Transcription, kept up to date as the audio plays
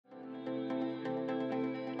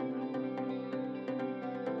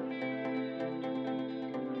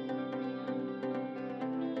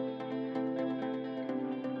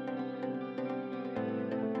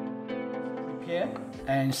here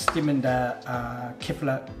and steaming the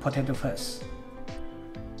Kipfler potato first.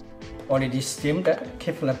 Already steamed the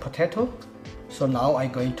Kipfler potato, so now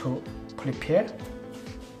I'm going to prepare.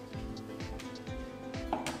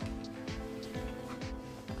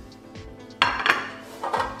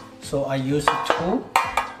 So I use 2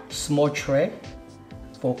 small trays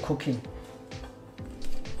for cooking.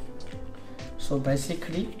 So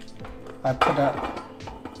basically, I put a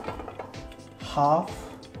half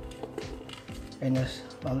in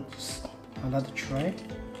another tray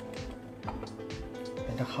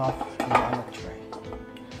and a half in another tray.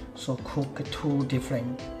 So cook 2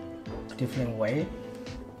 different way.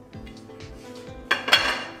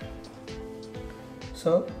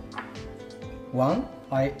 So one,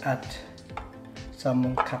 I add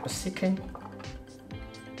some capsicum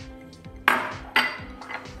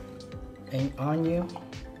and onion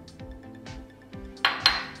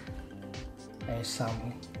and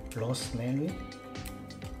some rosemary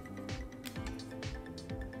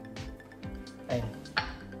and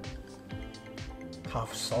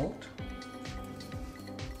half salt,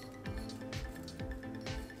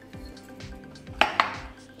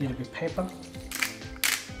 little bit pepper,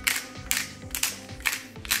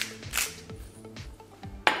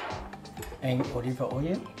 and olive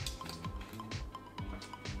oil.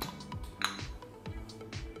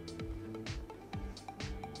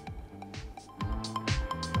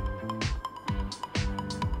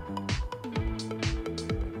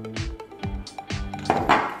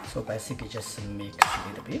 So basically just mix a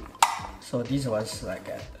little bit. So this was like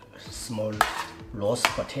a small roast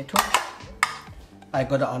potato. I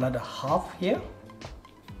got another half here.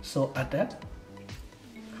 So add that,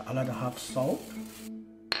 another half salt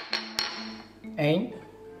and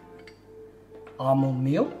almond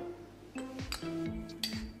milk.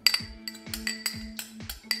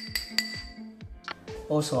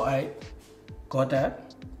 Also I got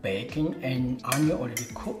that bacon and onion already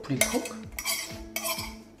pre-cooked.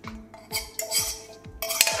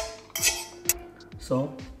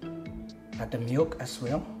 So add the milk as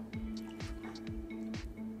well.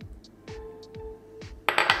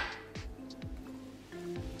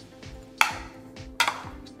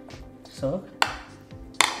 So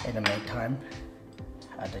in the meantime,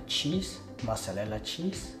 add the cheese, mozzarella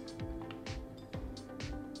cheese.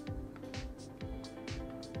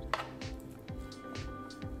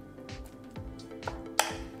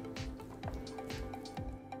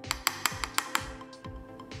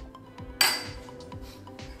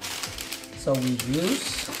 So we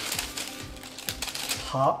use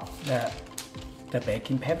half the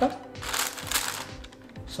baking paper.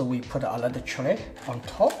 So we put another tray on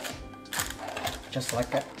top, just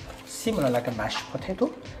like a similar like a mashed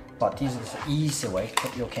potato, but this is the easy way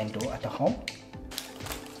that you can do at home.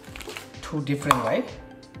 2 different way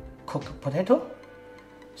cook potato.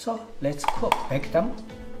 So let's bake them.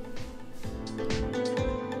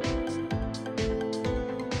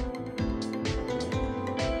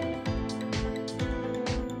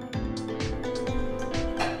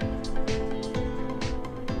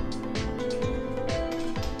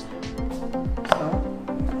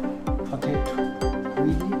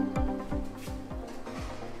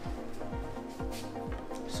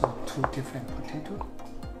 So 2 different potatoes.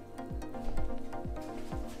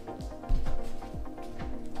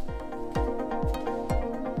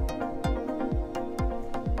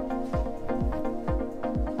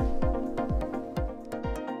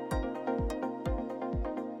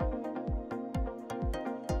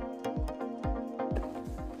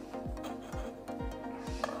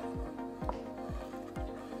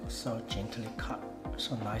 So gently cut,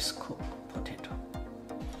 so nice cooked potato.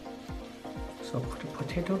 So put the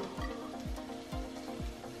potato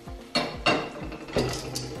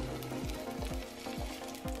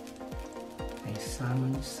and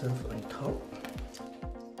salmon serve on top.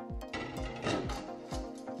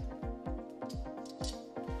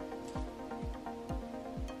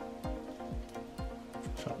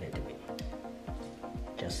 So a little bit,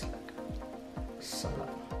 just like salad.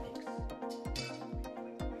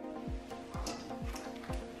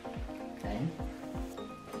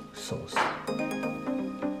 Sauce.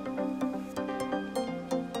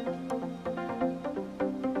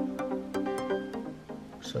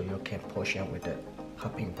 So you can portion with the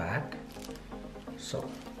hopping bag. So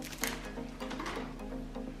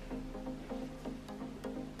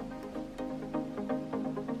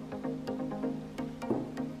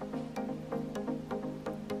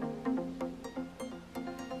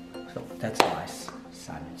that's nice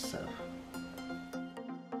salmon serve.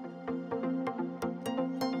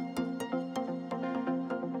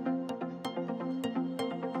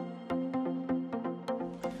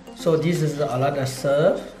 So this is another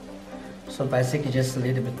serve. So basically just a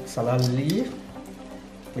little bit salad leaf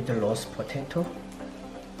with the roast potato.